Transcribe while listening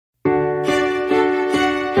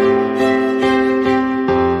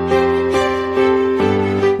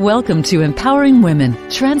Welcome to Empowering Women,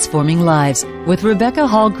 Transforming Lives with Rebecca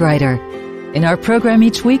Hall Gruyter. In our program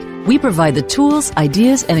each week, we provide the tools,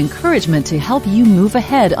 ideas, and encouragement to help you move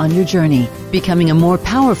ahead on your journey, becoming a more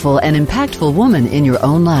powerful and impactful woman in your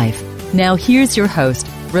own life. Now here's your host,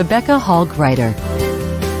 Rebecca Hall Gruyter.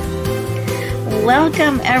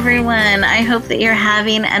 Welcome, everyone. I hope that you're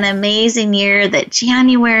having an amazing year, that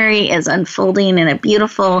January is unfolding in a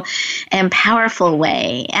beautiful and powerful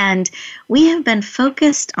way. And we have been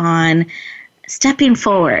focused on stepping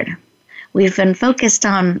forward. We've been focused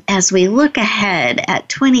on, as we look ahead at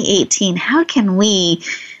 2018, how can we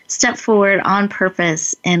step forward on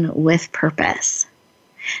purpose and with purpose?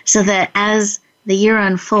 So that as the year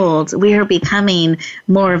unfolds, we are becoming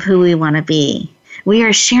more of who we want to be. We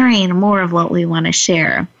are sharing more of what we want to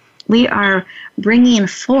share. We are bringing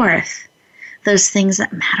forth those things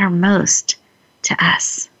that matter most to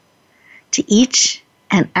us, to each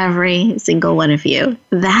and every single one of you.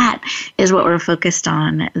 That is what we're focused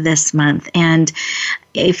on this month. And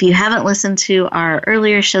if you haven't listened to our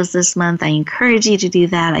earlier shows this month, I encourage you to do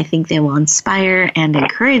that. I think they will inspire and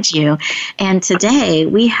encourage you. And today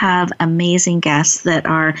we have amazing guests that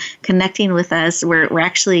are connecting with us. We're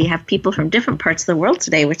actually have people from different parts of the world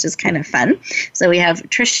today, which is kind of fun. So we have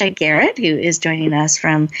Trisha Garrett, who is joining us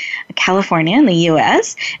from California in the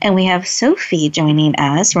U.S., and we have Sophie joining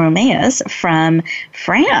us, Roumeas, from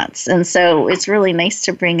France. And so it's really nice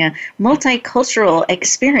to bring a multicultural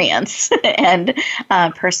experience and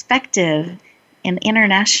perspective and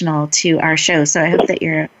international to our show. So I hope that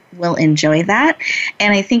you will enjoy that.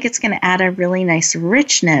 And I think it's going to add a really nice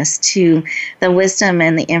richness to the wisdom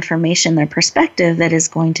and the information, the perspective that is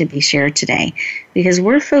going to be shared today. Because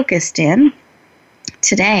we're focused in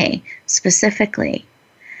today specifically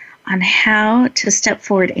on how to step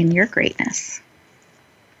forward in your greatness,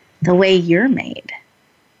 the way you're made,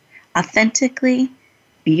 authentically,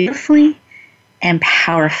 beautifully, and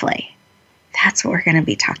powerfully. That's what we're going to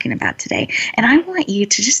be talking about today. And I want you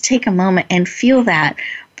to just take a moment and feel that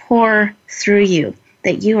pour through you,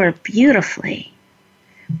 that you are beautifully,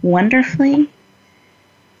 wonderfully,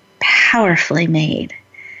 powerfully made,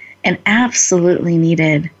 and absolutely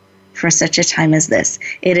needed for such a time as this.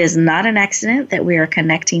 It is not an accident that we are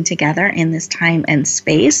connecting together in this time and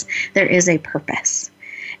space. There is a purpose.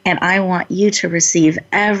 And I want you to receive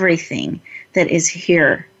everything that is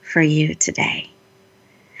here for you today.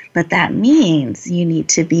 But that means you need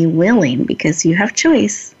to be willing, because you have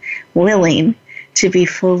choice, willing to be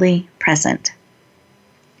fully present,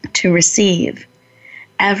 to receive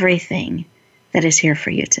everything that is here for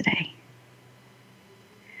you today.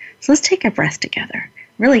 So let's take a breath together.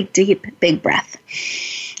 Really deep, big breath.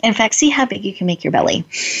 In fact, see how big you can make your belly.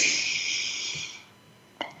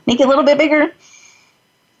 Make it a little bit bigger.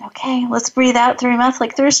 Okay, let's breathe out through your mouth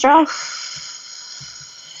like through a straw.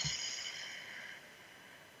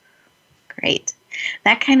 Great.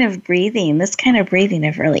 That kind of breathing, this kind of breathing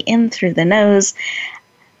of really in through the nose,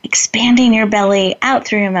 expanding your belly out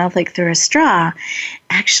through your mouth like through a straw,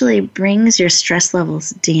 actually brings your stress levels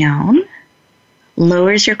down,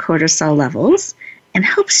 lowers your cortisol levels, and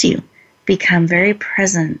helps you become very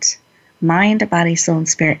present, mind, body, soul, and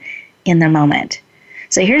spirit in the moment.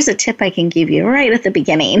 So here's a tip I can give you right at the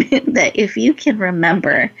beginning, that if you can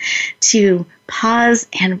remember to pause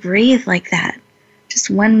and breathe like that, just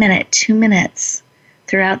 1 minute, 2 minutes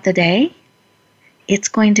throughout the day, it's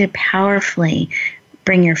going to powerfully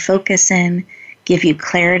bring your focus in, give you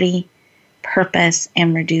clarity, purpose,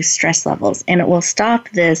 and reduce stress levels. And it will stop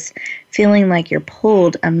this feeling like you're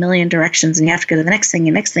pulled a million directions and you have to go to the next thing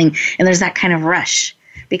and next thing. And there's that kind of rush,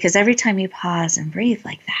 because every time you pause and breathe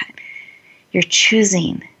like that, you're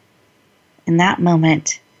choosing in that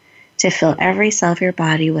moment to fill every cell of your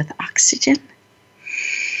body with oxygen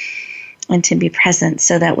and to be present,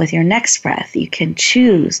 so that with your next breath, you can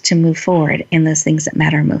choose to move forward in those things that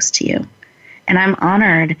matter most to you. And I'm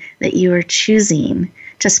honored that you are choosing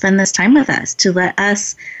to spend this time with us, to let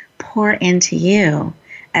us pour into you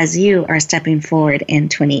as you are stepping forward in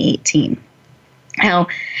 2018. Now,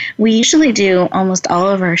 we usually do almost all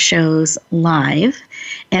of our shows live,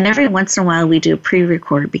 and every once in a while we do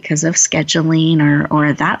pre-record because of scheduling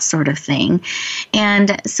or that sort of thing.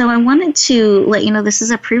 And so I wanted to let you know this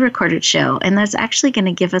is a pre-recorded show, and that's actually going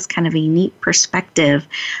to give us kind of a unique perspective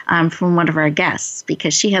from one of our guests,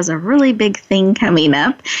 because she has a really big thing coming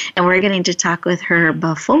up, and we're going to talk with her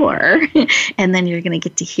before, and then you're going to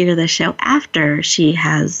get to hear the show after she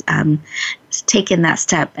has taken that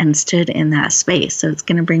step and stood in that space. So it's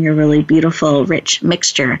going to bring a really beautiful, rich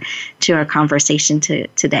mixture to our conversation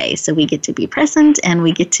today. So we get to be present and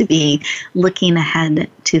we get to be looking ahead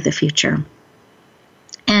to the future.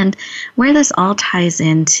 And where this all ties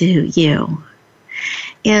into you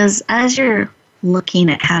is as you're looking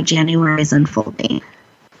at how January is unfolding,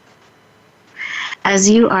 as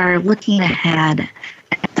you are looking ahead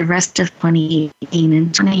at the rest of 2018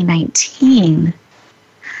 and 2019,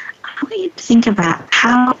 I want you to think about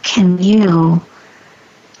how can you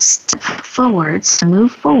step forward, so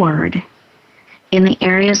move forward in the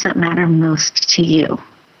areas that matter most to you.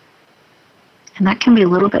 And that can be a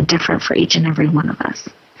little bit different for each and every one of us.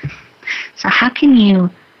 So how can you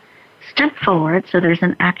step forward so there's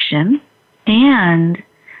an action and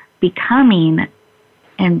becoming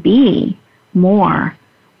and be more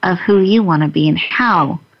of who you want to be and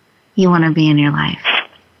how you want to be in your life?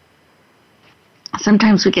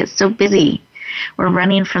 Sometimes we get so busy. We're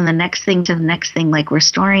running from the next thing to the next thing, like we're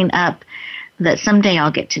storing up that someday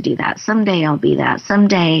I'll get to do that. Someday I'll be that.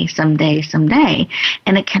 Someday.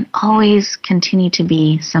 And it can always continue to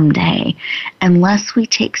be someday unless we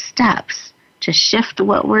take steps to shift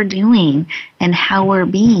what we're doing and how we're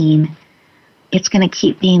being. It's going to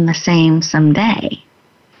keep being the same someday.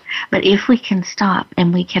 But if we can stop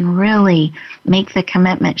and we can really make the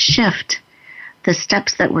commitment shift the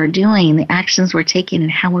steps that we're doing, the actions we're taking, and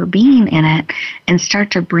how we're being in it, and start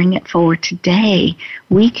to bring it forward today,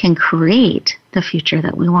 we can create the future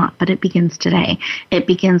that we want. But it begins today. It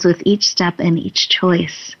begins with each step and each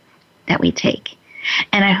choice that we take.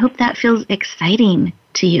 And I hope that feels exciting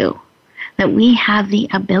to you, that we have the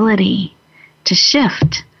ability to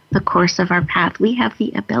shift the course of our path. We have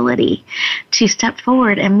the ability to step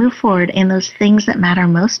forward and move forward in those things that matter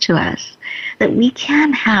most to us, that we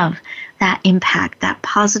can have that impact, that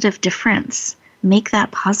positive difference, make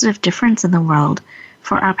that positive difference in the world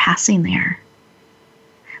for our passing there.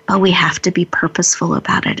 But we have to be purposeful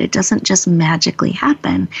about it. It doesn't just magically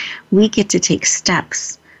happen. We get to take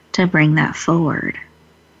steps to bring that forward.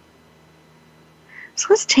 So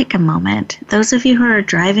let's take a moment. Those of you who are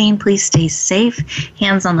driving, please stay safe.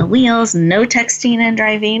 Hands on the wheels, no texting and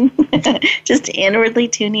driving, just inwardly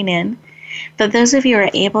tuning in. But those of you who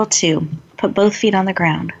are able to put both feet on the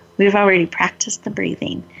ground, we've already practiced the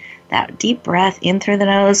breathing. That deep breath in through the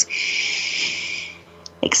nose,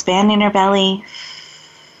 expanding our belly,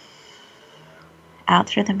 out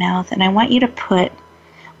through the mouth. And I want you to put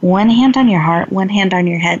one hand on your heart, one hand on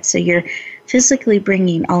your head, so you're physically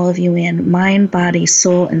bringing all of you in, mind, body,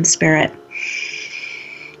 soul, and spirit.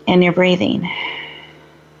 And you're breathing.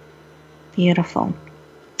 Beautiful.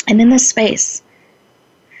 And in this space,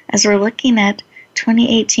 as we're looking at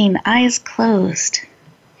 2018, eyes closed,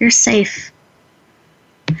 you're safe.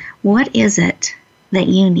 What is it that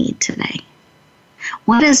you need today?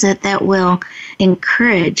 What is it that will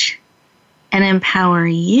encourage and empower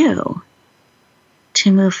you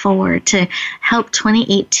to move forward, to help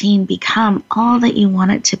 2018 become all that you want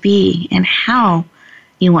it to be and how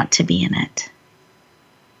you want to be in it?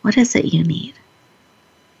 What is it you need?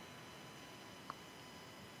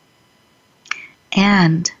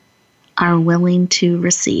 And are willing to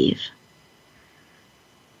receive.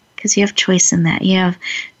 Because you have choice in that. You have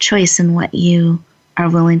choice in what you are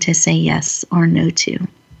willing to say yes or no to.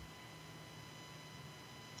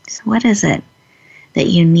 So what is it that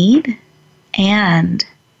you need and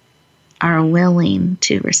are willing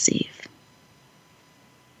to receive?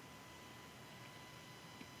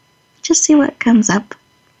 Just see what comes up.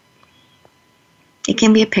 It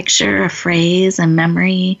can be a picture, a phrase, a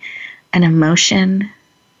memory, an emotion,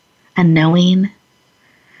 a knowing.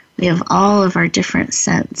 We have all of our different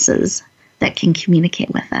senses that can communicate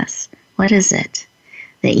with us. What is it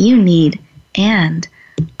that you need and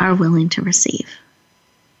are willing to receive?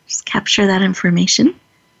 Just capture that information.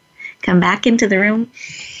 Come back into the room.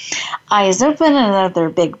 Eyes open, another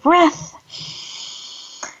big breath.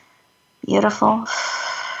 Beautiful.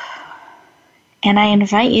 And I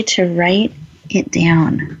invite you to write it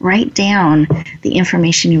down. Write down the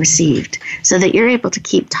information you received so that you're able to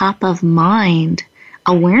keep top of mind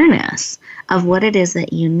awareness of what it is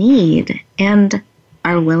that you need and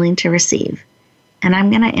are willing to receive. And I'm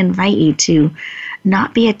going to invite you to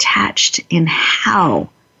not be attached in how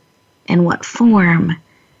and what form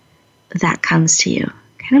that comes to you.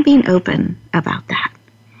 Kind of being open about that.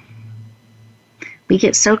 We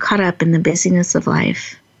get so caught up in the busyness of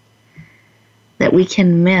life that we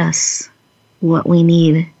can miss what we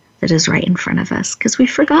need that is right in front of us because we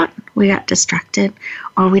forgot, we got distracted,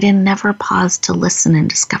 or we didn't never pause to listen and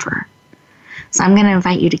discover. So I'm going to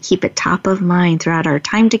invite you to keep it top of mind throughout our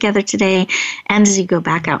time together today and as you go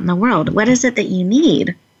back out in the world. What is it that you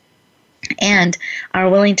need and are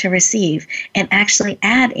willing to receive, and actually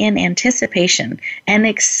add in anticipation and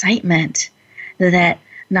excitement that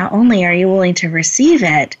not only are you willing to receive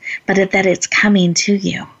it, but that it's coming to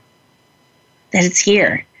you, that it's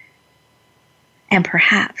here. And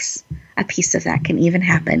perhaps a piece of that can even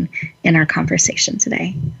happen in our conversation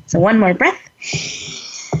today. So one more breath.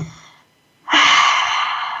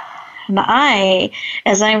 And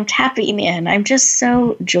as I'm tapping in, I'm just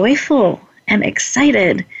so joyful and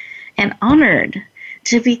excited and honored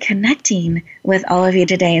to be connecting with all of you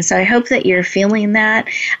today. And so I hope that you're feeling that.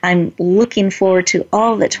 I'm looking forward to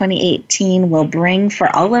all that 2018 will bring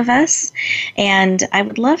for all of us. And I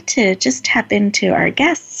would love to just tap into our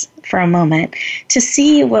guests for a moment to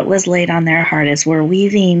see what was laid on their heart as we're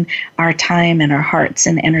weaving our time and our hearts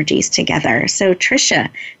and energies together. So Trisha,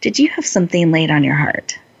 did you have something laid on your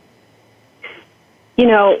heart?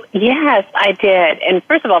 Yes, I did. And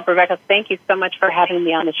first of all, Rebecca, thank you so much for having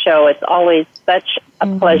me on the show. It's always such a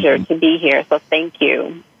pleasure to be here, so thank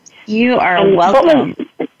you. You are welcome.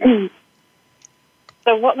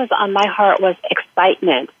 So what was on my heart was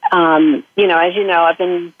excitement. As you know, I've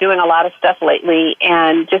been doing a lot of stuff lately,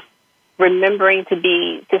 and just remembering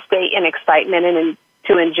to stay in excitement and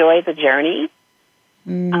to enjoy the journey.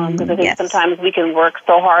 Because I think sometimes we can work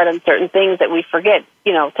so hard on certain things that we forget,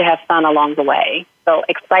 to have fun along the way. So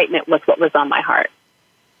excitement was what was on my heart.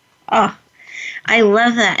 Oh, I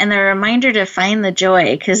love that. And the reminder to find the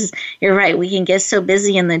joy, because you're right, we can get so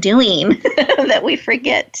busy in the doing that we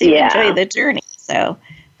forget to enjoy the journey. So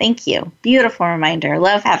thank you. Beautiful reminder.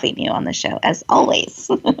 Love having you on the show, as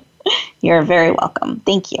always. You're very welcome.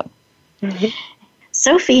 Thank you. Mm-hmm.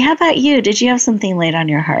 Sophie, how about you? Did you have something laid on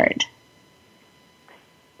your heart?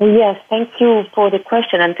 Yes, thank you for the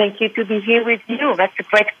question, and thank you to be here with you. That's a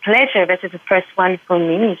great pleasure. This is the first one for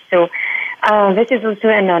me, so this is also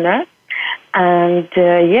an honor. And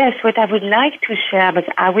yes, what I would like to share, but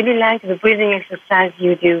I really like the breathing exercise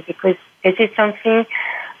you do, because this is something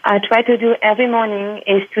I try to do every morning,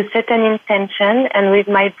 is to set an intention, and with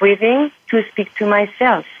my breathing, to speak to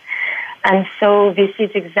myself. And so this is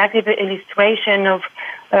exactly the illustration of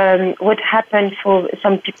what happened for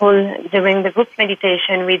some people during the group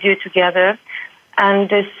meditation we do together. And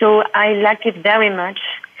so I like it very much,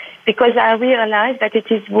 because I realized that it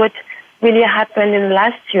is what really happened in the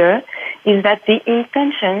last year, is that the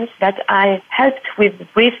intentions that I helped with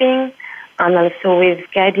breathing and also with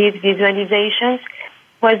guided visualizations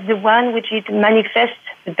was the one which it manifests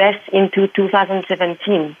the best into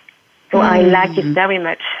 2017. So I like it very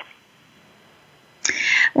much.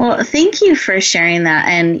 Well, thank you for sharing that,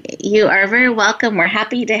 and you are very welcome. We're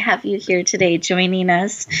happy to have you here today joining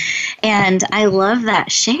us, and I love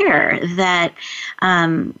that share that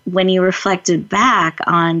when you reflected back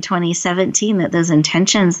on 2017, that those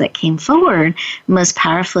intentions that came forward most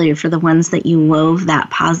powerfully for the ones that you wove that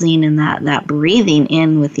pausing and that breathing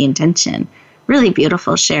in with the intention. Really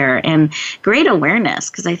beautiful share and great awareness,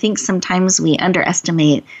 because I think sometimes we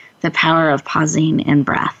underestimate the power of pausing and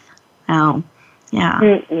breath. Oh. Yeah.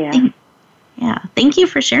 Thank you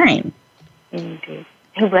for sharing. Indeed.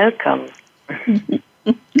 You're welcome.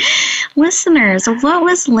 Listeners, what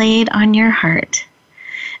was laid on your heart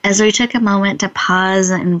as we took a moment to pause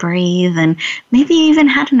and breathe, and maybe even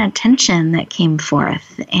had an intention that came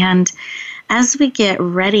forth? And as we get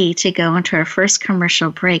ready to go into our first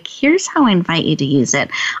commercial break, here's how I invite you to use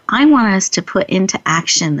it. I want us to put into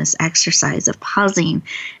action this exercise of pausing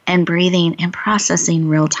and breathing and processing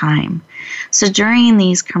real time. So during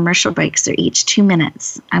these commercial breaks, they're each 2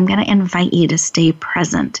 minutes, I'm going to invite you to stay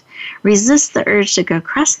present. Resist the urge to go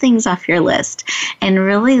cross things off your list, and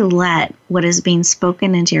really let what is being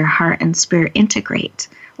spoken into your heart and spirit integrate.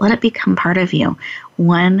 Let it become part of you,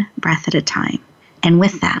 one breath at a time. And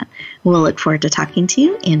with that, we'll look forward to talking to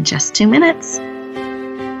you in just 2 minutes.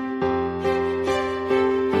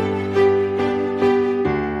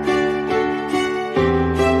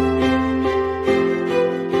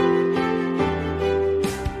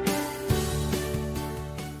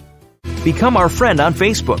 Become our friend on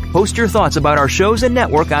Facebook. Post your thoughts about our shows and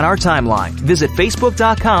network on our timeline. Visit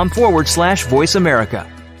facebook.com/Voice America.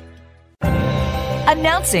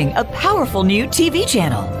 Announcing a powerful new TV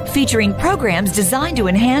channel featuring programs designed to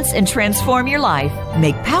enhance and transform your life.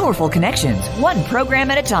 Make powerful connections, one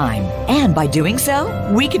program at a time. And by doing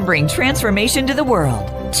so, we can bring transformation to the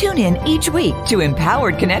world. Tune in each week to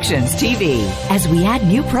Empowered Connections TV as we add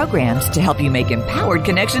new programs to help you make empowered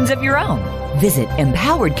connections of your own. Visit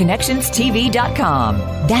EmpoweredConnectionsTV.com.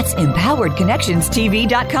 That's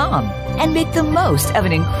EmpoweredConnectionsTV.com. And make the most of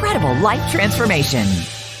an incredible life transformation.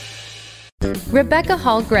 Rebecca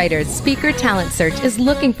Hall Gruyter's Speaker Talent Search is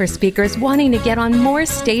looking for speakers wanting to get on more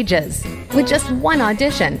stages. With just one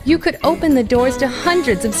audition, you could open the doors to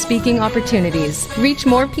hundreds of speaking opportunities, reach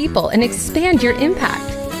more people, and expand your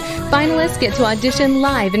impact. Finalists get to audition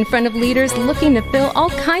live in front of leaders looking to fill all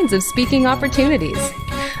kinds of speaking opportunities.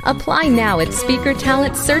 Apply now at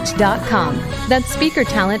SpeakerTalentSearch.com. That's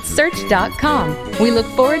SpeakerTalentSearch.com. We look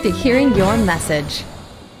forward to hearing your message.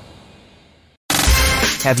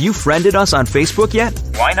 Have you friended us on Facebook yet?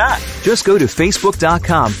 Why not? Just go to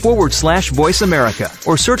Facebook.com/Voice America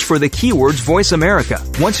or search for the keywords Voice America.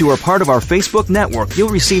 Once you are part of our Facebook network, you'll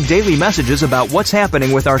receive daily messages about what's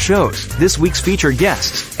happening with our shows, this week's featured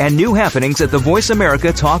guests, and new happenings at the Voice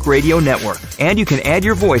America Talk Radio Network. And you can add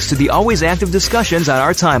your voice to the always active discussions on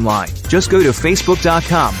our timeline. Just go to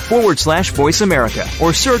Facebook.com/Voice America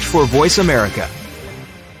or search for Voice America.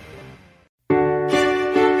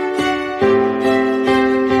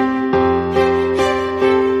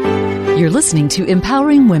 You're listening to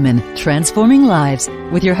Empowering Women, Transforming Lives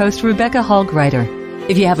with your host, Rebecca Hall Gruyter.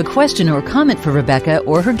 If you have a question or comment for Rebecca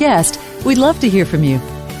or her guest, we'd love to hear from you.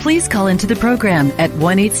 Please call into the program at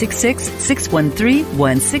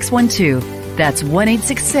 1-866-613-1612. That's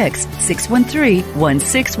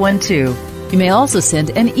 1-866-613-1612. You may also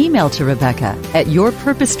send an email to Rebecca at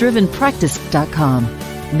yourpurposedrivenpractice.com.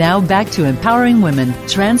 Now back to Empowering Women,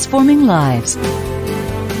 Transforming Lives.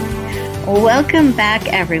 Welcome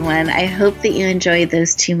back, everyone. I hope that you enjoyed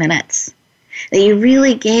those 2 minutes, that you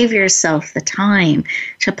really gave yourself the time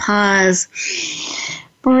to pause,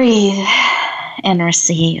 breathe, and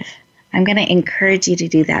receive. I'm going to encourage you to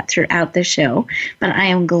do that throughout the show, but I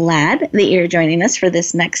am glad that you're joining us for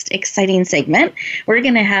this next exciting segment. We're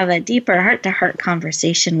going to have a deeper heart-to-heart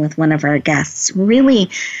conversation with one of our guests, really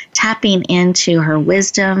tapping into her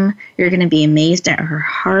wisdom. You're going to be amazed at her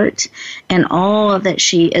heart and all that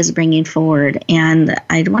she is bringing forward. And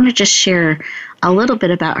I want to just share a little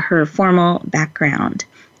bit about her formal background,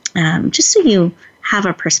 just so you have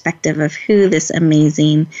a perspective of who this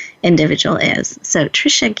amazing individual is. So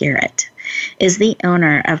Trisha Garrett is the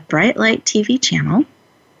owner of BriteLite TV channel.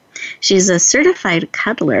 She's a certified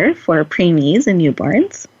cuddler for preemies and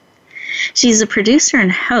newborns. She's a producer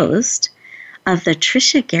and host of The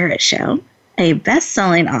Trisha Garrett Show, a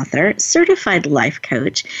best-selling author, certified life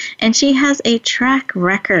coach, and she has a track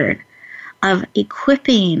record of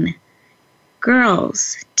equipping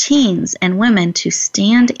girls, teens, and women to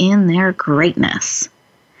stand in their greatness.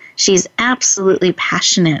 She's absolutely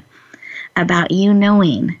passionate about you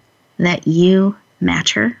knowing that you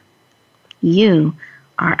matter, you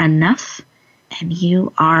are enough, and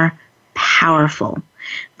you are powerful.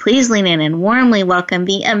 Please lean in and warmly welcome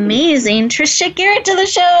the amazing Trisha Garrett to the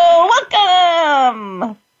show.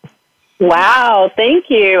 Welcome! Wow,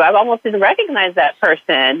 thank you. I almost didn't recognize that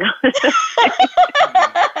person.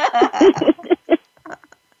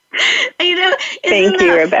 Thank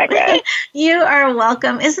you, Rebecca. You are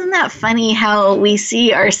welcome. Isn't that funny how we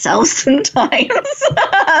see ourselves sometimes?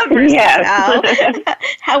 Yes.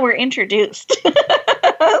 How we're introduced.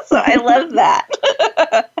 So I love that.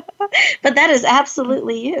 But that is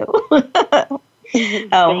absolutely you.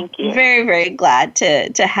 Thank you. Very, very glad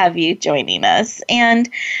to have you joining us. And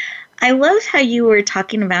I love how you were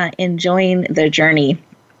talking about enjoying the journey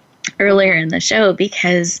earlier in the show,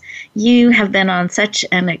 because you have been on such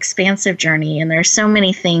an expansive journey, and there's so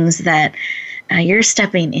many things that you're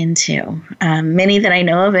stepping into. Many that I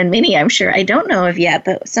know of, and many I'm sure I don't know of yet,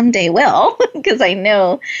 but someday will, because I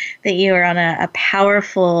know that you are on a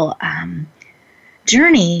powerful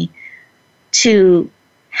journey to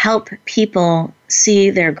help people see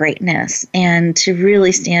their greatness and to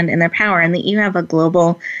really stand in their power, and that you have a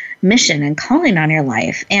global mission and calling on your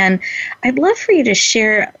life. And I'd love for you to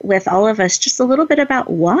share with all of us just a little bit about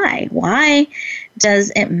why. Why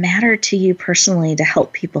does it matter to you personally to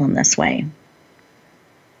help people in this way?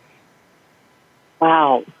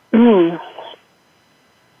 Wow. You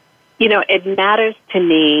know, it matters to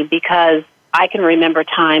me because I can remember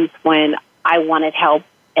times when I wanted help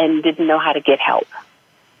and didn't know how to get help.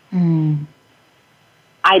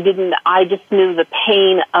 I just knew the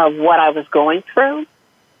pain of what I was going through,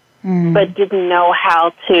 but didn't know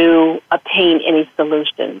how to obtain any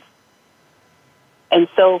solutions. And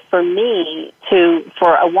so for me,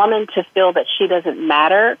 for a woman to feel that she doesn't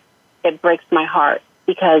matter, it breaks my heart,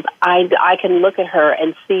 because I can look at her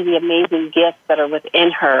and see the amazing gifts that are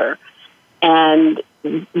within her and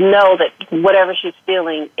know that whatever she's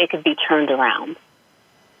feeling, it could be turned around.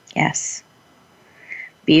 Yes.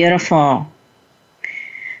 Beautiful.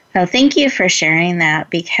 So thank you for sharing that,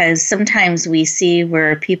 because sometimes we see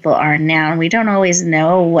where people are now and we don't always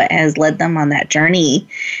know what has led them on that journey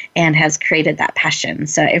and has created that passion.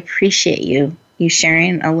 So I appreciate you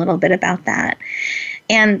sharing a little bit about that.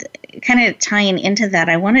 And kind of tying into that,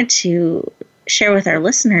 I wanted to share with our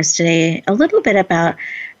listeners today a little bit about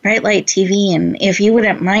BriteLite TV, and if you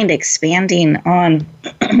wouldn't mind expanding on,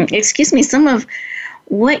 excuse me, some of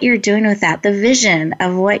what you're doing with that, the vision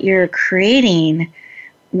of what you're creating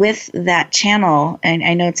with that channel. And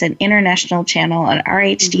I know it's an international channel on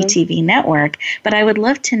RHG TV Network, but I would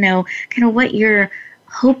love to know kind of what you're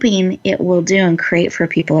hoping it will do and create for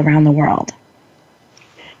people around the world.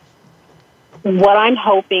 What I'm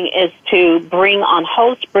hoping is to bring on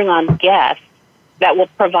hosts, bring on guests that will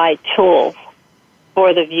provide tools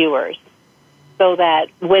for the viewers so that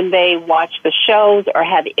when they watch the shows or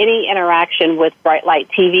have any interaction with BriteLite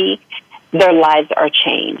TV, their lives are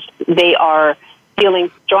changed. They are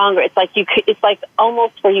feeling stronger. It's like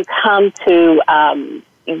almost where you come to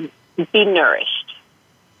be nourished.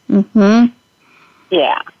 Mm-hmm.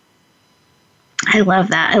 Yeah. I love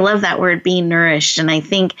that. I love that word, being nourished. And I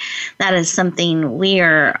think that is something we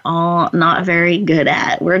are all not very good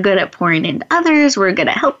at. We're good at pouring into others. We're good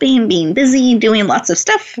at helping, being busy, doing lots of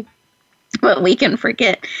stuff. But we can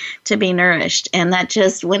forget to be nourished. And that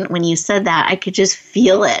just, when you said that, I could just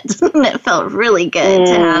feel it. It felt really good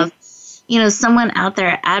to have, someone out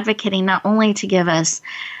there advocating not only to give us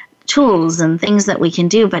tools and things that we can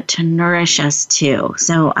do, but to nourish us too.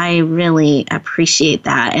 So I really appreciate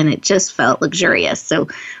that. And it just felt luxurious. So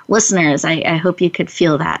listeners, I hope you could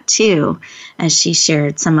feel that too, as she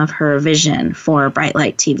shared some of her vision for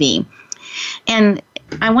BriteLite TV. And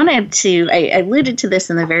I alluded to this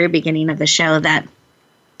in the very beginning of the show, that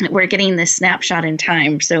we're getting this snapshot in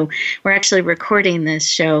time. So we're actually recording this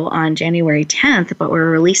show on January 10th, but we're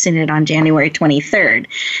releasing it on January 23rd.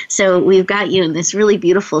 So we've got you in this really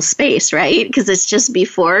beautiful space, right? Because it's just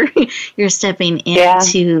before you're stepping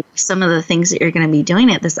into some of the things that you're going to be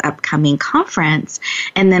doing at this upcoming conference.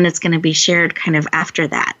 And then it's going to be shared kind of after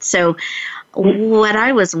that. So what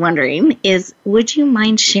I was wondering is, would you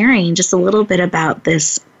mind sharing just a little bit about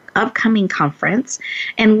this upcoming conference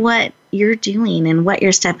and what you're doing and what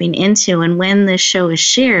you're stepping into, and when this show is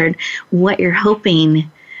shared, what you're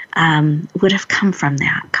hoping would have come from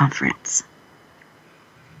that conference?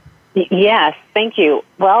 Yes, thank you.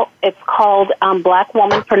 Well, it's called Black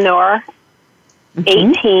Womanpreneur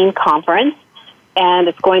 18 Conference, and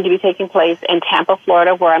it's going to be taking place in Tampa,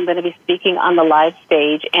 Florida, where I'm going to be speaking on the live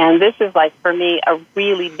stage. And this is, like, for me, a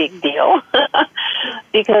really big deal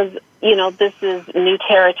because, this is new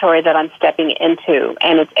territory that I'm stepping into,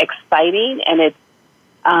 and it's exciting, and it's,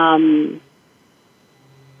 I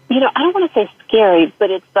don't want to say scary, but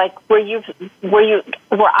it's like where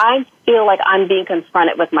I feel like I'm being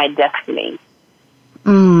confronted with my destiny.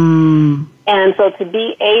 And so to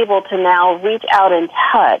be able to now reach out and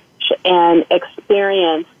touch and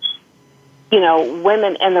experience,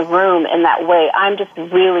 women in the room in that way, I'm just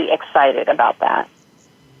really excited about that.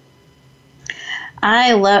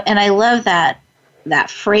 I love that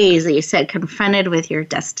phrase that you said, confronted with your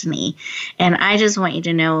destiny. And I just want you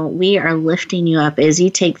to know we are lifting you up as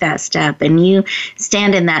you take that step and you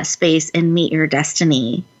stand in that space and meet your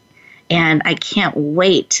destiny. And I can't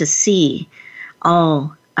wait to see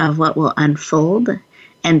all of what will unfold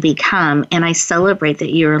and become. And I celebrate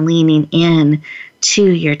that you're leaning in to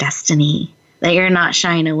your destiny, that you're not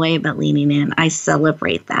shying away, but leaning in. I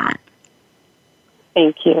celebrate that.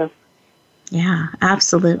 Thank you. Yeah,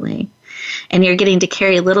 absolutely. And you're getting to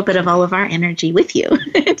carry a little bit of all of our energy with you,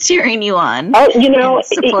 cheering you on. Oh,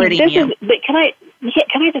 supporting you. But can I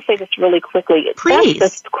just say this really quickly? Please.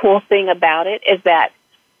 That's the cool thing about it, is that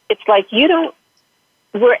it's like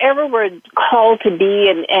wherever we're called to be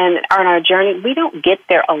and on our journey, we don't get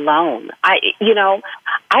there alone.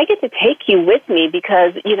 I get to take you with me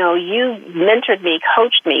because, you mentored me,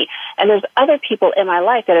 coached me, and there's other people in my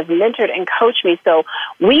life that have mentored and coached me. So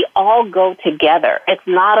we all go together. It's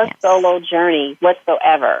not a solo journey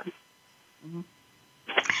whatsoever.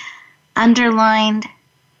 Underlined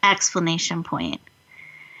exclamation point.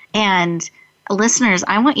 And listeners,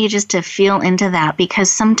 I want you just to feel into that, because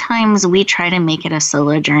sometimes we try to make it a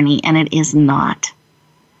solo journey and it is not.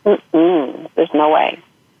 There's no way.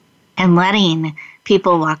 And letting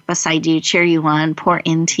people walk beside you, cheer you on, pour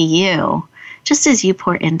into you, just as you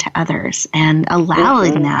pour into others, and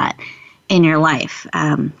allowing that in your life.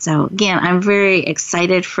 So again, I'm very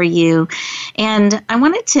excited for you. And I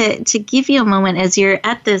wanted to give you a moment as you're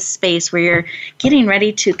at this space where you're getting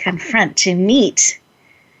ready to confront, to meet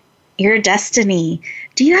your destiny.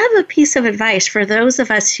 Do you have a piece of advice for those of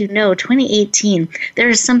us who know 2018, there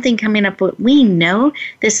is something coming up, but we know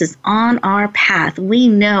this is on our path. We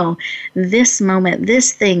know this moment,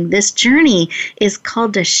 this thing, this journey is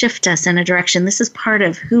called to shift us in a direction. This is part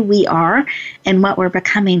of who we are and what we're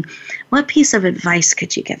becoming. What piece of advice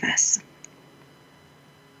could you give us?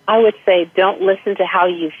 I would say don't listen to how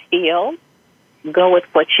you feel. go with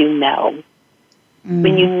what you know.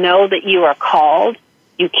 When you know that you are called,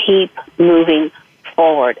 you keep moving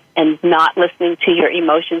forward and not listening to your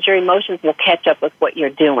emotions. Your emotions will catch up with what you're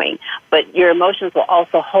doing, but your emotions will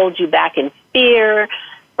also hold you back in fear,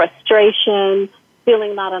 frustration,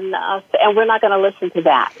 feeling not enough, and we're not going to listen to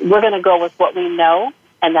that. We're going to go with what we know,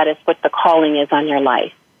 and that is what the calling is on your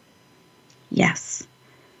life. Yes.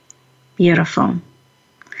 Beautiful.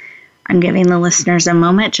 I'm giving the listeners a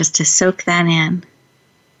moment just to soak that in.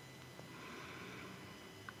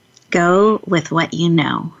 Go with what you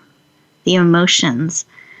know. The emotions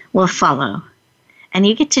will follow. And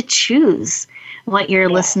you get to choose what you're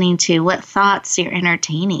listening to, what thoughts you're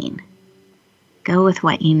entertaining. Go with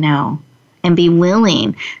what you know. And be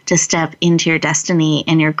willing to step into your destiny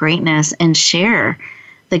and your greatness and share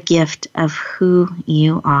the gift of who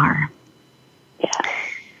you are. Yeah.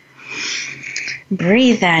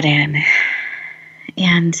 Breathe that in.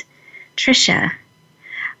 And Trisha,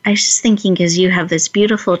 I was just thinking, because you have this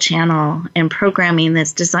beautiful channel and programming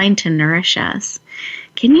that's designed to nourish us,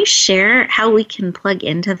 can you share how we can plug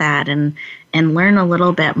into that and learn a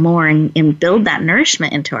little bit more and build that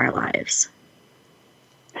nourishment into our lives?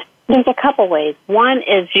 There's a couple ways. One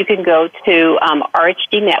is you can go to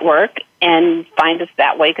RHG Network and find us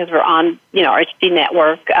that way, because we're on, RHG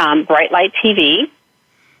Network, BriteLite TV,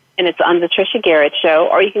 and it's on the Trisha Garrett Show.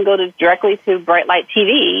 Or you can go directly to BriteLite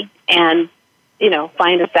TV and,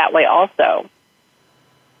 find us that way also.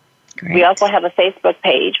 Great. We also have a Facebook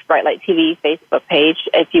page, BriteLite TV Facebook page.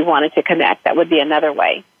 If you wanted to connect, that would be another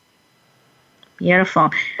way. Beautiful.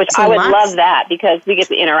 Which I would love that, because we get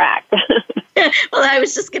to interact. Well, I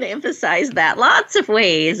was just going to emphasize that. Lots of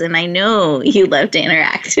ways, and I know you love to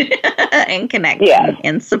interact and connect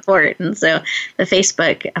and support. And so the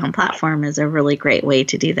Facebook platform is a really great way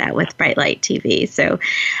to do that with BriteLite TV. So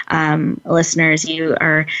listeners, you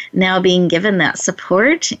are now being given that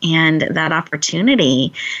support and that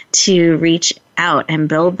opportunity to reach out and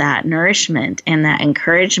build that nourishment and that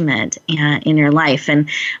encouragement in your life. And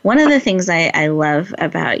one of the things I love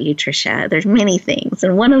about you, Trisha, there's many things,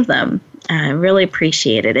 and one of them I really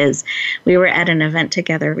appreciate it is we were at an event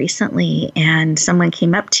together recently, and someone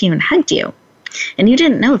came up to you and hugged you, and you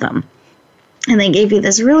didn't know them. And they gave you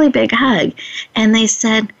this really big hug, and they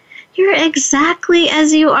said, "You're exactly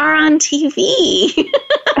as you are on TV."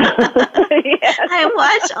 Yes. I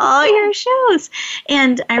watch all your shows.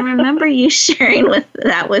 And I remember you sharing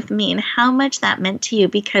that with me and how much that meant to you,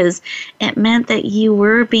 because it meant that you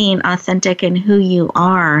were being authentic in who you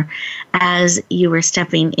are as you were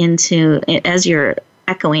stepping into, as you're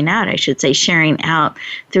echoing out, I should say, sharing out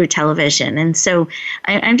through television. And so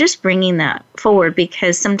I'm just bringing that forward,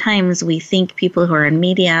 because sometimes we think people who are in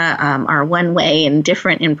media are one way and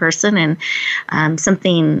different in person. And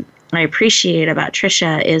something I appreciate about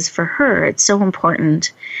Trisha is, for her, it's so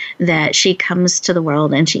important that she comes to the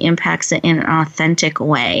world and she impacts it in an authentic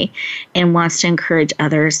way and wants to encourage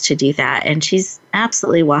others to do that. And she's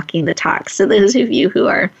absolutely walking the talk. So those of you who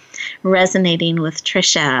are resonating with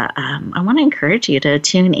Trisha, I want to encourage you to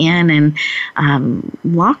tune in and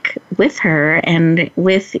walk with her and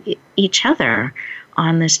with each other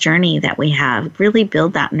on this journey that we have. Really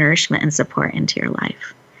build that nourishment and support into your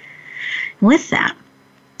life. With that,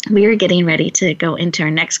 we are getting ready to go into our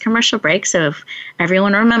next commercial break. So if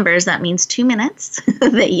everyone remembers, that means 2 minutes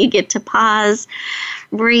that you get to pause,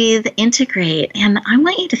 breathe, integrate. And I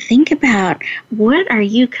want you to think about, what are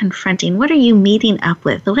you confronting? What are you meeting up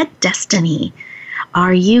with? What destiny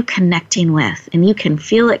are you connecting with? And you can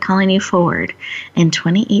feel it calling you forward in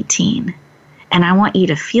 2018. And I want you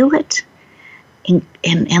to feel it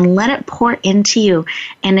and let it pour into you,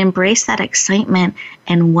 and embrace that excitement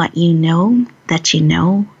and what you know that you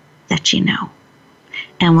know that you know.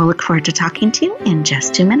 And we'll look forward to talking to you in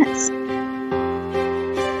just 2 minutes.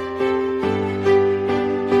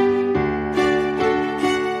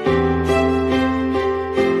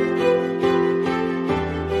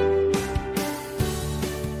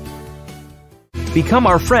 Become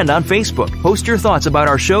our friend on Facebook. Post your thoughts about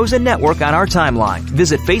our shows and network on our timeline.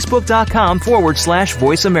 Visit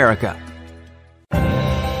facebook.com/Voice America.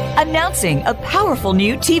 Announcing a powerful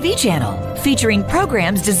new TV channel featuring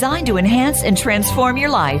programs designed to enhance and transform your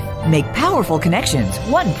life. Make powerful connections,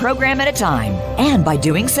 one program at a time. And by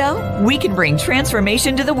doing so, we can bring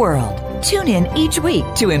transformation to the world. Tune in each week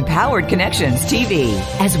to Empowered Connections TV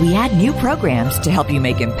as we add new programs to help you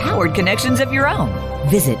make empowered connections of your own.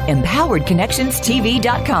 Visit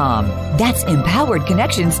EmpoweredConnectionsTV.com. That's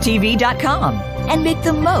EmpoweredConnectionsTV.com. And make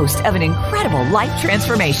the most of an incredible life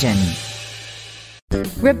transformation.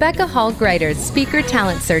 Rebecca Hall Gruyter's Speaker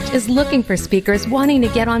Talent Search is looking for speakers wanting to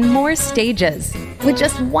get on more stages. With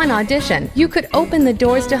just one audition, you could open the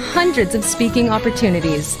doors to hundreds of speaking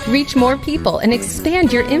opportunities, reach more people, and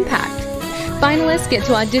expand your impact. Finalists get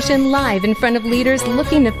to audition live in front of leaders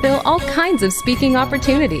looking to fill all kinds of speaking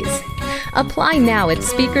opportunities. Apply now at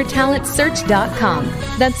SpeakerTalentSearch.com.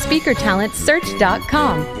 That's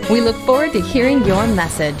SpeakerTalentSearch.com. We look forward to hearing your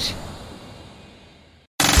message.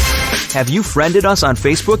 Have you friended us on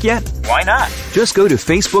Facebook yet? Why not? Just go to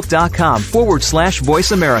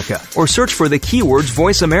Facebook.com/Voice America or search for the keywords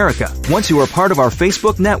Voice America. Once you are part of our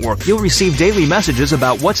Facebook network, you'll receive daily messages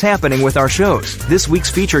about what's happening with our shows, this week's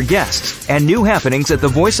featured guests, and new happenings at the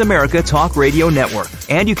Voice America Talk Radio Network.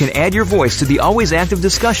 And you can add your voice to the always active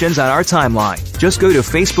discussions on our timeline. Just go to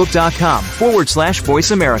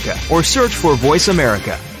Facebook.com/Voice America or search for Voice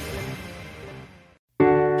America.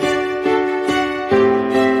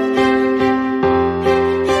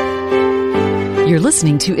 You're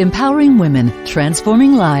listening to Empowering Women,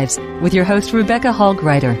 Transforming Lives with your host, Rebecca Hall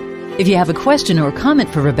Gruyter. If you have a question or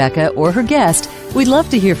comment for Rebecca or her guest, we'd love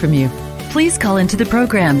to hear from you. Please call into the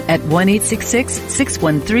program at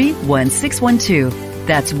 1-866-613-1612.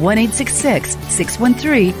 That's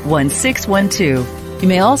 1-866-613-1612. You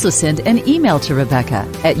may also send an email to Rebecca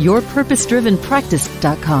at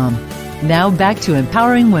yourpurposedrivenpractice.com. Now back to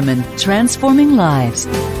Empowering Women, Transforming Lives.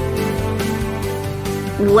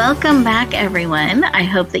 Welcome back, everyone. I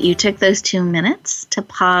hope that you took those 2 minutes to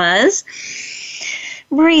pause,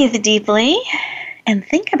 breathe deeply, and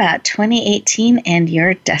think about 2018 and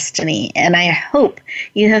your destiny. And I hope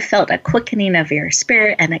you have felt a quickening of your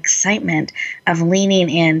spirit and excitement of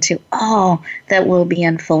leaning into all that will be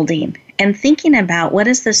unfolding and thinking about what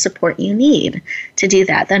is the support you need to do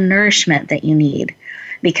that, the nourishment that you need,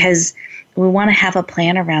 because we want to have a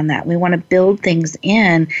plan around that. We want to build things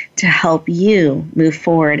in to help you move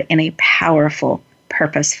forward in a powerful,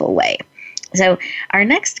 purposeful way. So our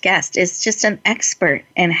next guest is just an expert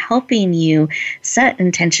in helping you set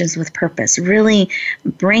intentions with purpose, really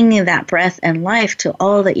bringing that breath and life to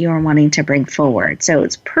all that you are wanting to bring forward. So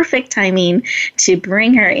it's perfect timing to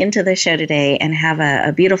bring her into the show today and have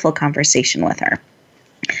a beautiful conversation with her.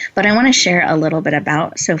 But I want to share a little bit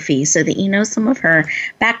about Sophie so that you know some of her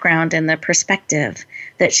background and the perspective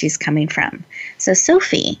that she's coming from. So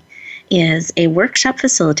Sophie is a workshop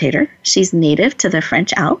facilitator. She's native to the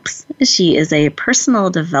French Alps. She is a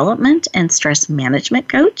personal development and stress management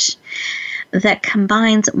coach that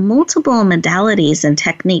combines multiple modalities and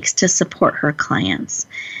techniques to support her clients.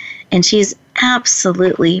 And she's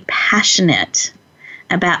absolutely passionate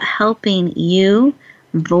about helping you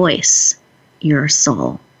voice your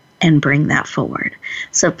soul and bring that forward.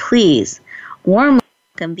 So please, warm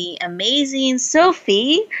welcome the amazing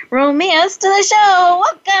Sophie Roumeas to the show.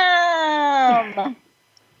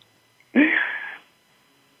 Welcome.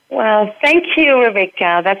 Well, thank you,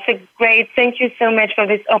 Rebecca. That's a great. Thank you so much for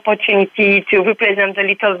this opportunity to represent the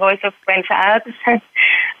little voice of French Alps.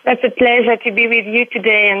 That's a pleasure to be with you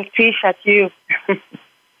today, and Trisha too.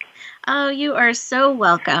 Oh, you are so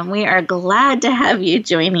welcome. We are glad to have you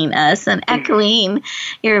joining us and echoing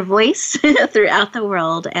your voice throughout the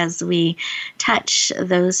world as we touch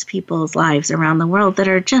those people's lives around the world that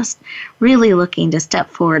are just really looking to step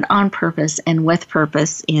forward on purpose and with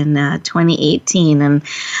purpose in 2018. And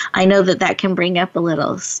I know that that can bring up a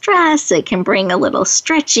little stress. It can bring a little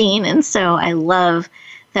stretching. And so I love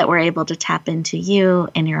that we're able to tap into you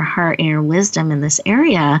and your heart and your wisdom in this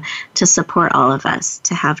area to support all of us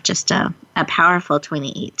to have just a powerful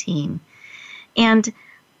 2018. And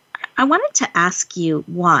I wanted to ask you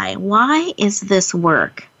why. Why is this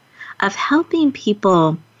work of helping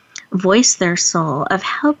people voice their soul, of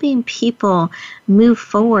helping people move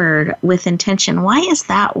forward with intention, why is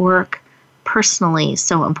that work personally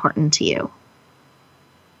so important to you?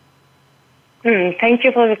 Thank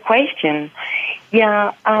you for the question.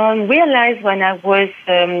 Yeah, I realized when I was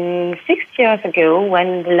 6 years ago,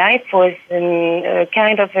 when life was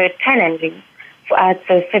kind of challenging at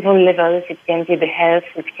several levels. It can be the health,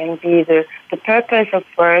 it can be the purpose of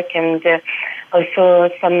work, and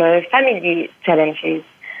also some family challenges.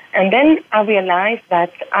 And then I realized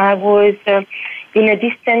that I was in a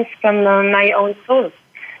distance from my own soul.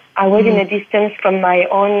 I was in a distance from my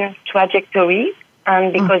own trajectory,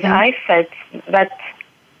 and because I felt that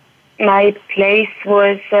my place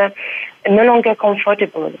was no longer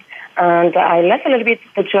comfortable, and I lost a little bit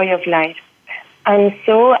the joy of life. And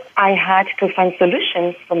so I had to find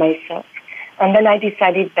solutions for myself. And then I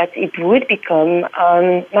decided that it would become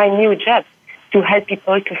my new job to help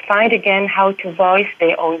people to find again how to voice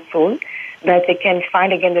their own soul, that they can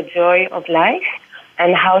find again the joy of life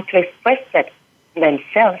and how to express that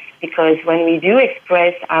themselves, because when we do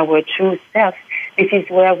express our true self, this is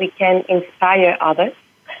where we can inspire others,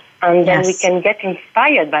 and then we can get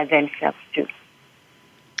inspired by themselves too.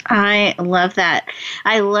 I love that.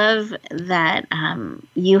 I love that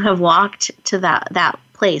you have walked to that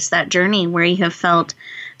place, that journey where you have felt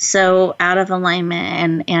so out of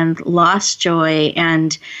alignment and lost joy,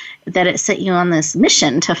 and that it set you on this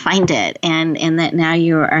mission to find it, and that now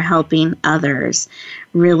you are helping others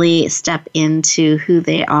really step into who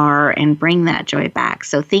they are and bring that joy back.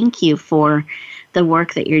 So thank you for the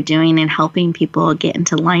work that you're doing and helping people get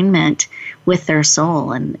into alignment with their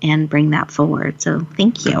soul and bring that forward. So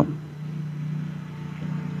thank you.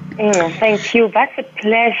 Thank you. That's a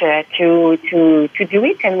pleasure to do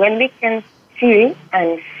it. And when we can see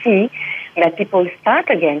that people start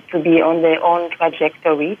again to be on their own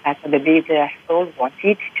trajectory, as I believe their soul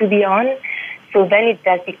wanted to be on, so then it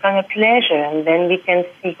does become a pleasure, and then we can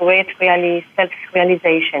see great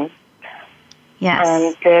self-realization. Yes.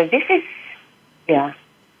 And this is, yeah.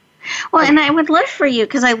 Well, and I would love for you,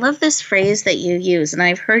 because I love this phrase that you use, and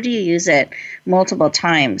I've heard you use it multiple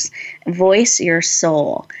times, voice your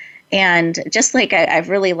soul. And just like I've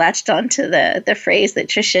really latched onto the phrase that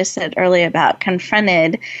Trisha said earlier about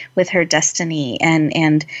confronted with her destiny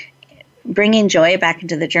and bringing joy back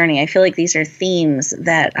into the journey. I feel like these are themes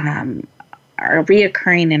that are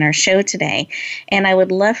reoccurring in our show today. And I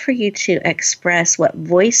would love for you to express what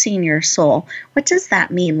voicing your soul, what does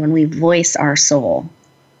that mean when we voice our soul?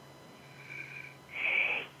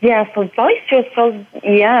 Yeah, so voice your soul,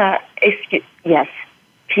 yes,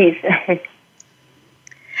 please.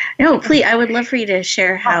 No, please, I would love for you to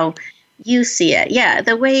share how you see it. Yeah,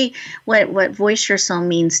 the way, what voice your soul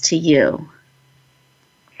means to you.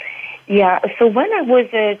 Yeah, so when I was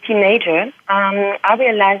a teenager, I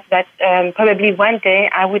realized that probably one day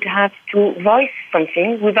I would have to voice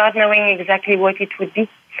something without knowing exactly what it would be.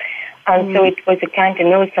 And so it was a kind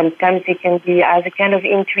of, sometimes it can be as a kind of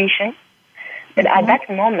intuition. But at that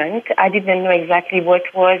moment, I didn't know exactly what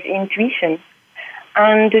was intuition.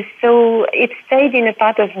 And so it stayed in a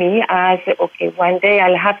part of me as, okay, one day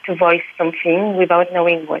I'll have to voice something without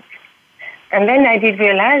knowing what. And then I did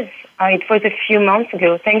realize, it was a few months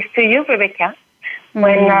ago, thanks to you, Rebecca,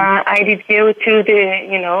 when I did go to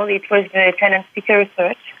it was the talent speaker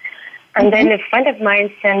research. And then a friend of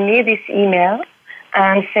mine sent me this email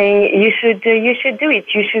and saying, you should do it,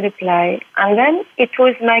 you should apply. And then it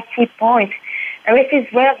was my key point. And this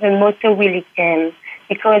is where the motto really came,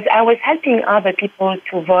 because I was helping other people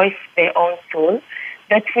to voice their own soul,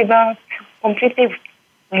 but without completely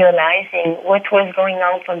realizing what was going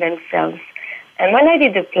on for themselves. And when I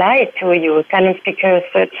did apply to your talent speaker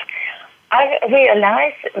research, I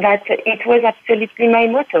realized that it was absolutely my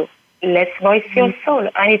motto. Let's voice your soul.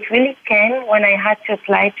 And it really came when I had to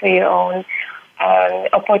apply to your own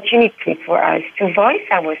opportunity for us to voice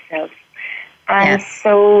ourselves. And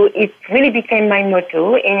so it really became my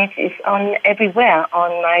motto, and it is on everywhere on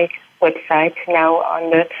my website now. On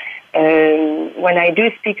the when I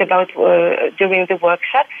do speak about during the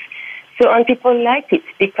workshops, and people like it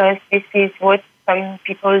because this is what some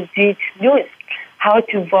people did use: how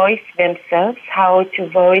to voice themselves, how to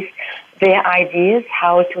voice their ideas,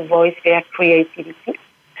 how to voice their creativity.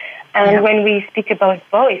 And when we speak about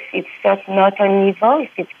voice, it's just not only voice;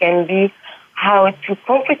 it can be how to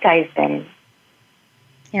concretize them.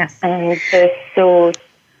 Yes. And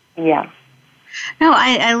No,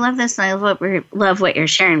 I love this, and I love what you're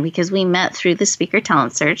sharing, because we met through the speaker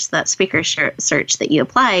talent search, that speaker search that you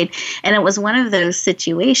applied, and it was one of those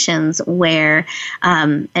situations where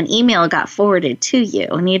an email got forwarded to you,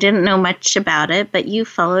 and you didn't know much about it, but you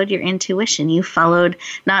followed your intuition. You followed,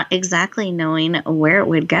 not exactly knowing where it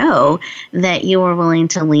would go, that you were willing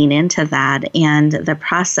to lean into that, and the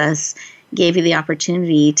process gave you the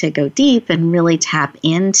opportunity to go deep and really tap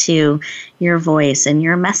into your voice and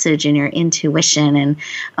your message and your intuition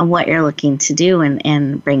and what you're looking to do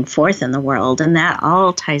and bring forth in the world. And that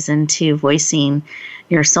all ties into voicing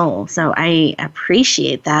your soul. So I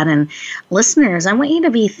appreciate that. And listeners, I want you to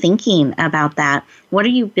be thinking about that. What are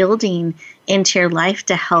you building into your life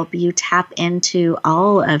to help you tap into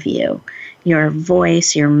all of you? Your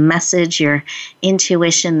voice, your message, your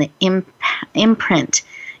intuition, the imprint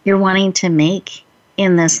you're wanting to make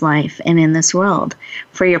in this life and in this world.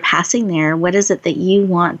 For your passing there, what is it that you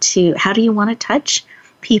want to, how do you want to touch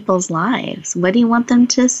people's lives? What do you want them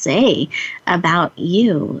to say about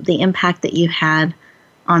you, the impact that you had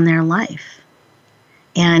on their life?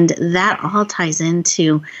 And that all ties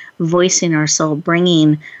into voicing our soul,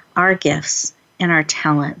 bringing our gifts and our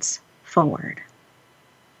talents forward.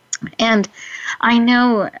 And I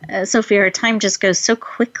know, Sophie, our time just goes so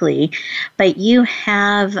quickly, but you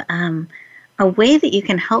have a way that you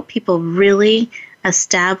can help people really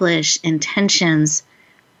establish intentions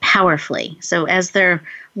powerfully. So as they're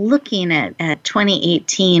looking at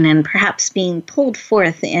 2018 and perhaps being pulled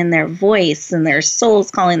forth in their voice and their souls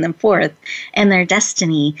calling them forth and their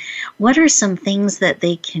destiny, what are some things that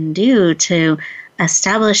they can do to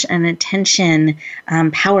establish an intention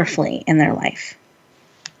powerfully in their life?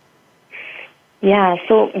 Yeah,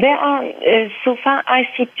 so there are, so far I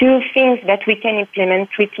see two things that we can implement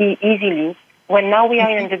pretty easily. When now we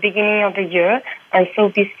are in the beginning of the year, and so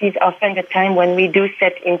this is often the time when we do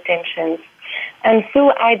set intentions. And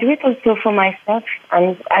so I do it also for myself,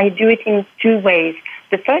 and I do it in two ways.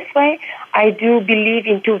 The first way, I do believe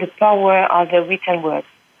into the power of the written word.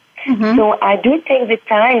 Mm-hmm. So I do take the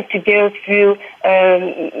time to go through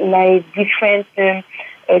my different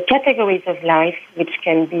categories of life, which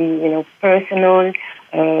can be, personal.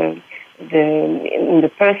 In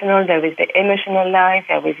the personal, there is the emotional life,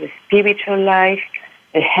 there is the spiritual life,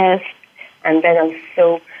 the health, and then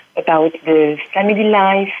also about the family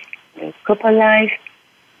life, the couple life,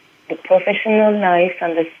 the professional life,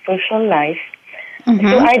 and the social life. Mm-hmm.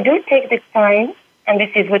 So I do take the time, and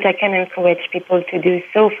this is what I can encourage people to do.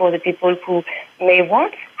 So for the people who may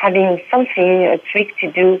want having something, a trick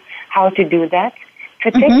to do, how to do that, to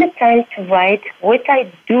take mm-hmm. the time to write what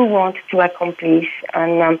I do want to accomplish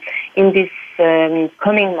and in this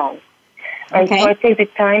coming month. And so I take the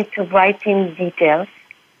time to write in details,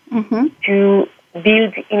 mm-hmm. to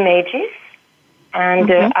build images, and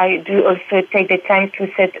mm-hmm. I do also take the time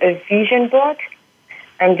to set a vision board,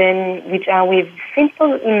 and then which are with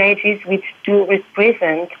simple images which do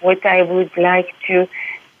represent what I would like to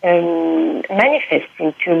manifest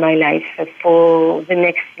into my life for the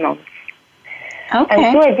next month. Okay.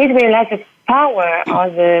 And so I did realize the power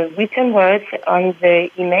of the written words on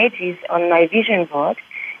the images on my vision board,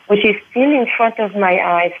 which is still in front of my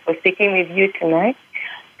eyes for speaking with you tonight,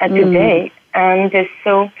 today. And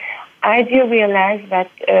so I do realize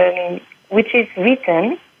that which is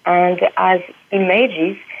written and as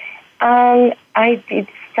images, I did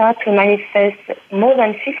start to manifest more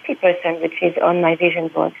than 50%, which is on my vision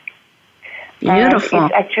board. Beautiful.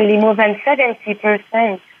 It's actually more than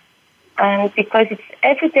 70%. And because it's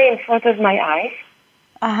every day in front of my eyes,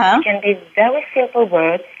 it can be very simple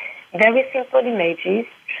words, very simple images,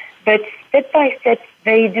 but step by step,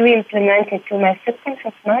 they do implement into my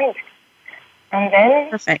subconscious mind. And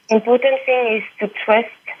then, important thing is to trust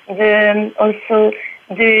also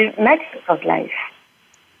the magic of life.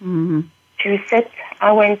 Mm-hmm. To set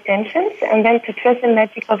our intentions and then to trust the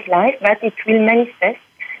magic of life that it will manifest.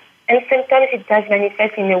 And sometimes it does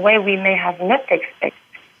manifest in a way we may have not expected.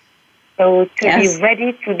 So to be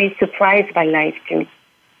ready to be surprised by life too.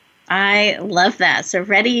 I love that. So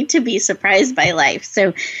ready to be surprised by life.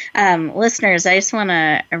 So listeners, I just want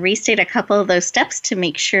to restate a couple of those steps to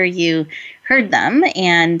make sure you heard them.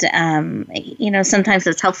 And, sometimes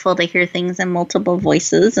it's helpful to hear things in multiple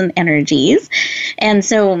voices and energies. And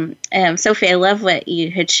so, Sophie, I love what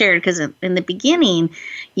you had shared, because in the beginning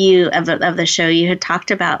of the show, you had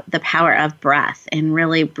talked about the power of breath and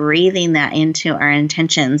really breathing that into our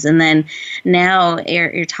intentions. And then now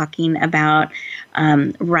you're talking about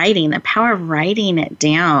writing, the power of writing it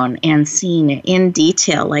down and seeing it in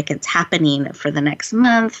detail, like it's happening for the next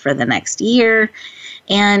month, for the next year,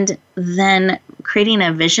 and then creating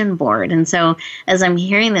a vision board. And so as I'm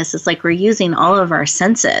hearing this, it's like we're using all of our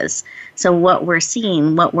senses. So what we're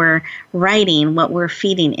seeing, what we're writing, what we're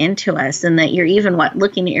feeding into us, and that you're even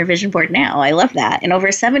looking at your vision board now. I love that. And over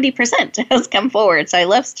 70% has come forward. So I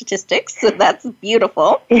love statistics. So that's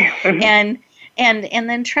beautiful. And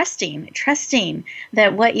then trusting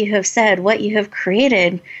that what you have said, what you have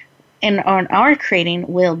created and are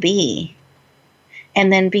creating will be. And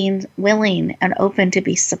then being willing and open to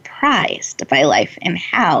be surprised by life and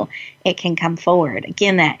how it can come forward.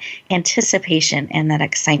 Again, that anticipation and that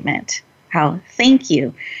excitement. Thank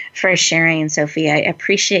you for sharing, Sophie. I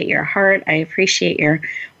appreciate your heart. I appreciate your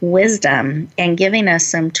wisdom and giving us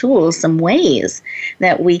some tools, some ways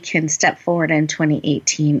that we can step forward in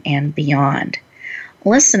 2018 and beyond.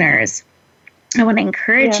 Listeners, I want to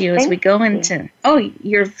encourage you as we go into... Oh,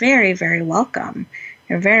 you're very, very welcome.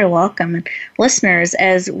 You're very welcome. And listeners,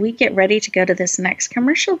 as we get ready to go to this next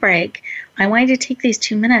commercial break, I want you to take these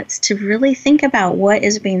 2 minutes to really think about what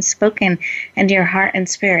is being spoken into your heart and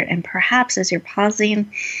spirit. And perhaps as you're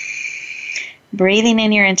pausing, breathing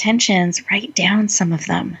in your intentions, write down some of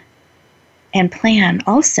them and plan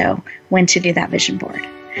also when to do that vision board.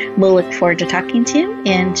 We'll look forward to talking to you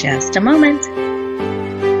in just a moment.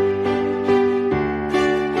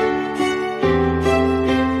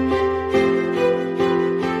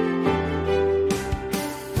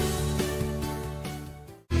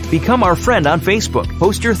 Become our friend on Facebook.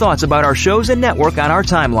 Post your thoughts about our shows and network on our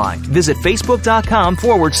timeline. Visit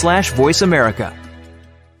facebook.com/Voice America.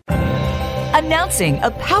 Announcing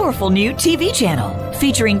a powerful new TV channel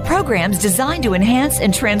featuring programs designed to enhance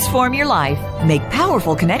and transform your life. Make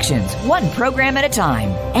powerful connections, one program at a time.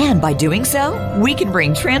 And by doing so, we can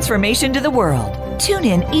bring transformation to the world. Tune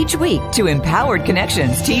in each week to Empowered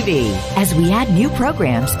Connections TV as we add new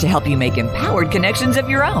programs to help you make empowered connections of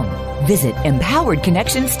your own. Visit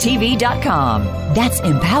empoweredconnectionstv.com. That's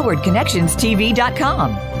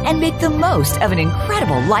empoweredconnectionstv.com. And make the most of an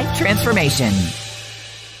incredible life transformation.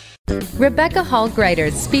 Rebecca Hall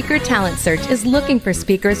Gruyter's Speaker Talent Search is looking for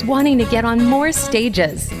speakers wanting to get on more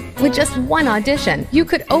stages. With just one audition, you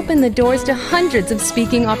could open the doors to hundreds of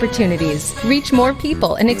speaking opportunities, reach more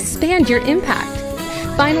people, and expand your impact.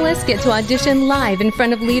 Finalists get to audition live in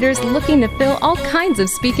front of leaders looking to fill all kinds of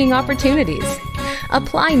speaking opportunities.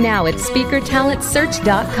 Apply now at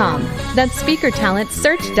speakertalentsearch.com. That's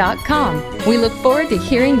speakertalentsearch.com. We look forward to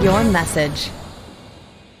hearing your message.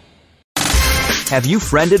 Have you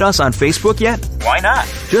friended us on Facebook yet? Why not?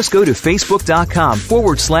 Just go to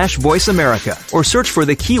facebook.com/Voice America or search for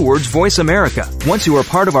the keywords Voice America. Once you are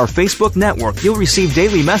part of our Facebook network, you'll receive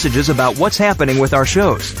daily messages about what's happening with our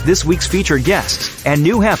shows, this week's featured guests, and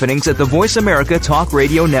new happenings at the Voice America Talk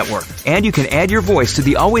Radio Network. And you can add your voice to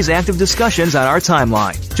the always active discussions on our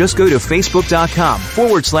timeline. Just go to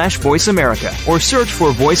facebook.com/Voice America or search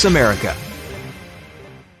for Voice America.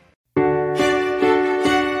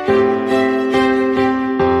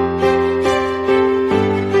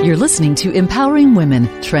 You're listening to Empowering Women,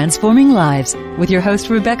 Transforming Lives with your host,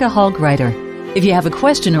 Rebecca Hall Gruyter. If you have a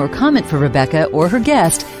question or comment for Rebecca or her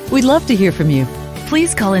guest, we'd love to hear from you.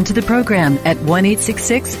 Please call into the program at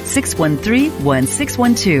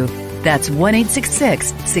 1-866-613-1612. That's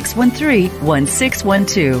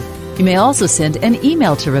 1-866-613-1612. You may also send an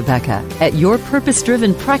email to Rebecca at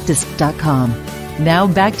yourpurposedrivenpractice.com. Now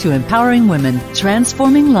back to Empowering Women,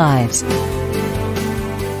 Transforming Lives.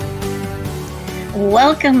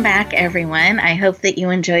 Welcome back, everyone. I hope that you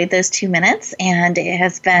enjoyed those 2 minutes, and it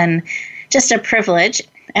has been just a privilege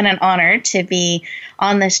and an honor to be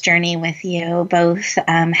on this journey with you, both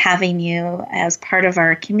having you as part of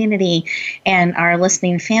our community and our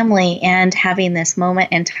listening family, and having this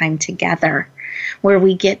moment in time together where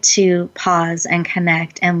we get to pause and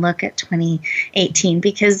connect and look at 2018,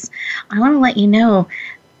 because I want to let you know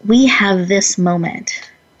we have this moment.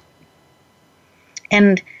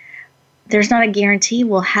 And there's not a guarantee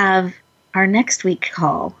we'll have our next week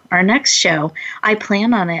call, our next show. I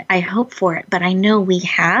plan on it. I hope for it. But I know we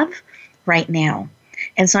have right now.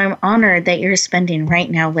 And so I'm honored that you're spending right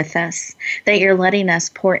now with us, that you're letting us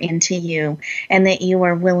pour into you, and that you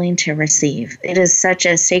are willing to receive. It is such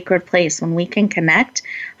a sacred place when we can connect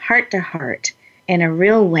heart to heart in a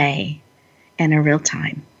real way and a real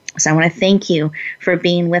time. So I want to thank you for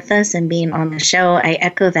being with us and being on the show. I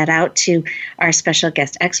echo that out to our special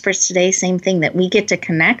guest experts today. Same thing, that we get to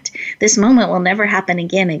connect. This moment will never happen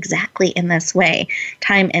again exactly in this way,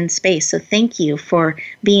 time and space. So thank you for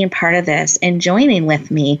being part of this and joining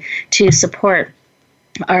with me to support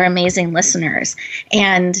our amazing listeners.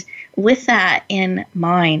 And with that in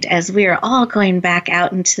mind, as we are all going back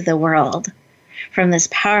out into the world, from this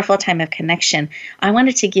powerful time of connection, I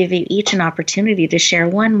wanted to give you each an opportunity to share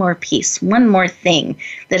one more piece, one more thing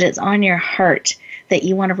that is on your heart that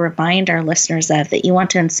you want to remind our listeners of, that you want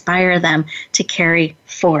to inspire them to carry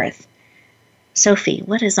forth. Sophie,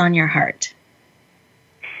 what is on your heart?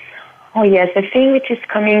 Oh, yes. The thing which is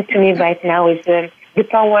coming to me right now is the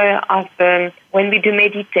power of when we do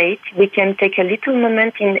meditate, we can take a little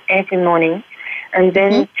moment in every morning and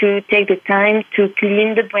then to take the time to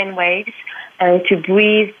clean the brain waves, and to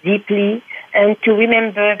breathe deeply, and to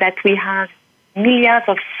remember that we have millions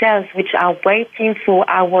of cells which are waiting for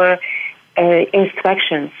our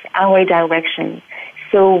instructions, our direction.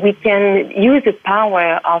 So we can use the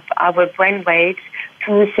power of our brain waves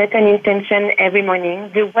to set an intention every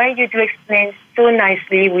morning, the way you do explain so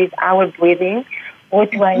nicely with our breathing.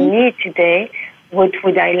 What do I need today? What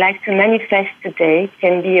would I like to manifest today? It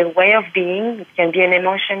can be a way of being, it can be an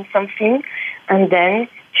emotion, something, and then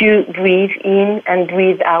to breathe in and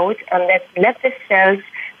breathe out, and let the cells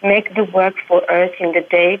make the work for us in the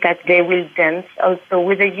day, that they will dance also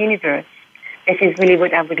with the universe. This is really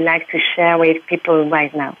what I would like to share with people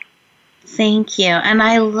right now. Thank you. And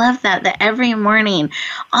I love that every morning,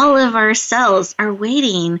 all of our cells are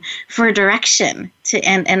waiting for direction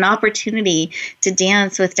and an opportunity to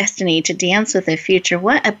dance with destiny, to dance with the future.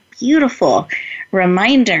 What a beautiful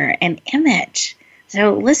reminder and image.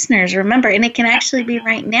 So listeners, remember, and it can actually be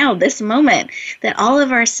right now, this moment, that all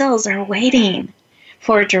of our cells are waiting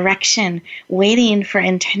for direction, waiting for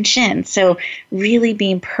intention. So really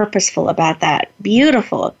being purposeful about that.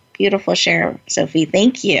 Beautiful, beautiful share, Sophie.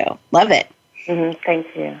 Thank you. Love it. Mm-hmm. Thank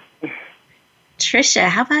you. Trisha,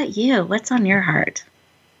 how about you? What's on your heart?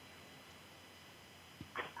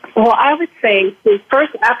 Well, I would say,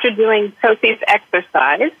 first, after doing Sophie's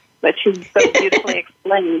exercise that she so beautifully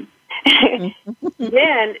explained,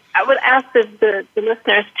 then I would ask the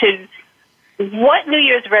listeners to, what New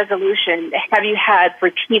Year's resolution have you had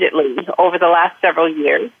repeatedly over the last several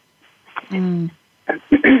years? And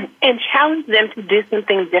challenge them to do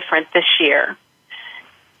something different this year,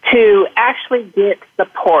 to actually get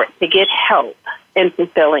support, to get help in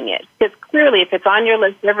fulfilling it. Because clearly, if it's on your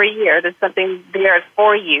list every year, there's something there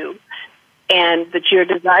for you and that you're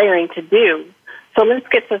desiring to do. So let's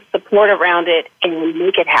get some support around it and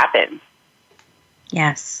make it happen.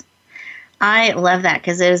 Yes. I love that,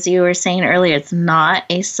 because as you were saying earlier, it's not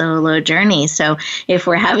a solo journey. So if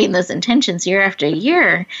we're having those intentions year after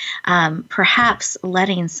year, perhaps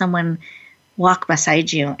letting someone walk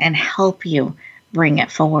beside you and help you bring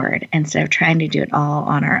it forward instead of trying to do it all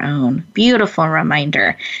on our own. Beautiful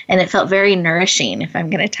reminder. And it felt very nourishing, if I'm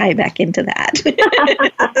going to tie back into that.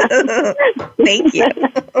 Thank you.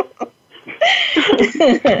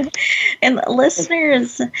 And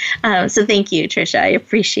listeners, so thank you, Trisha. I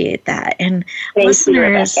appreciate that. And thank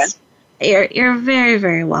listeners, you, you're very,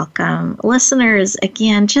 very welcome. Listeners,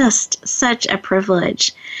 again, just such a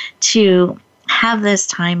privilege to have this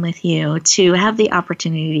time with you, to have the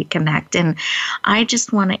opportunity to connect. And I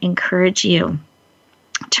just want to encourage you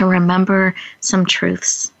to remember some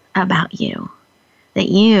truths about you, that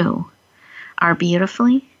you are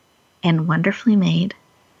beautifully and wonderfully made,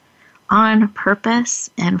 on purpose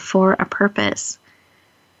and for a purpose,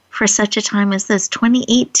 for such a time as this,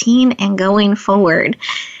 2018 and going forward.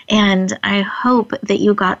 And I hope that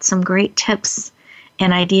you got some great tips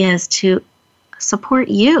and ideas to support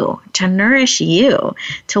you, to nourish you,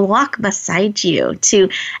 to walk beside you, to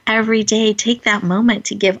every day take that moment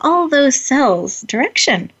to give all those cells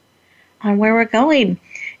direction on where we're going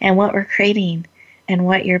and what we're creating and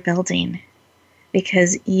what you're building,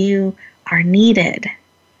 because you are needed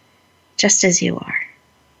just as you are.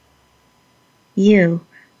 You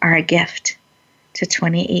are a gift to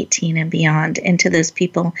 2018 and beyond, and to those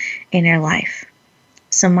people in your life.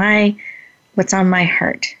 So what's on my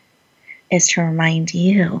heart is to remind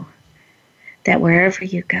you that wherever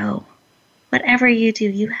you go, whatever you do,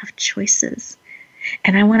 you have choices.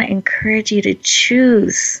 And I want to encourage you to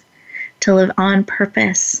choose to live on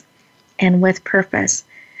purpose and with purpose,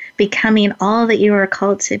 becoming all that you are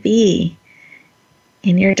called to be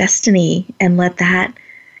in your destiny, and let that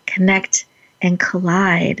connect and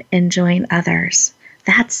collide and join others.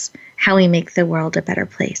 That's how we make the world a better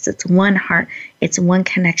place. It's one heart, it's one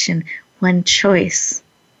connection, one choice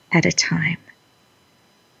at a time.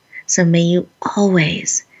 So may you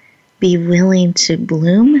always be willing to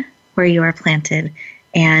bloom where you are planted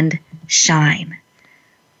and shine.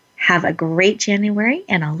 Have a great January,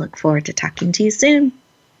 and I'll look forward to talking to you soon.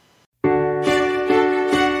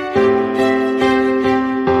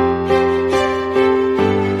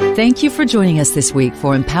 Thank you for joining us this week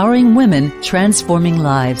for Empowering Women, Transforming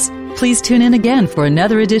Lives. Please tune in again for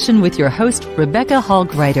another edition with your host, Rebecca Hall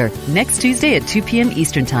Gruyter, next Tuesday at 2 p.m.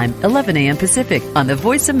 Eastern Time, 11 a.m. Pacific on the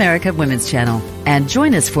Voice America Women's Channel. And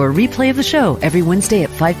join us for a replay of the show every Wednesday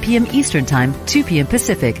at 5 p.m. Eastern Time, 2 p.m.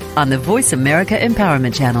 Pacific on the Voice America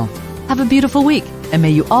Empowerment Channel. Have a beautiful week, and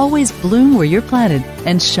may you always bloom where you're planted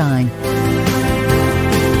and shine.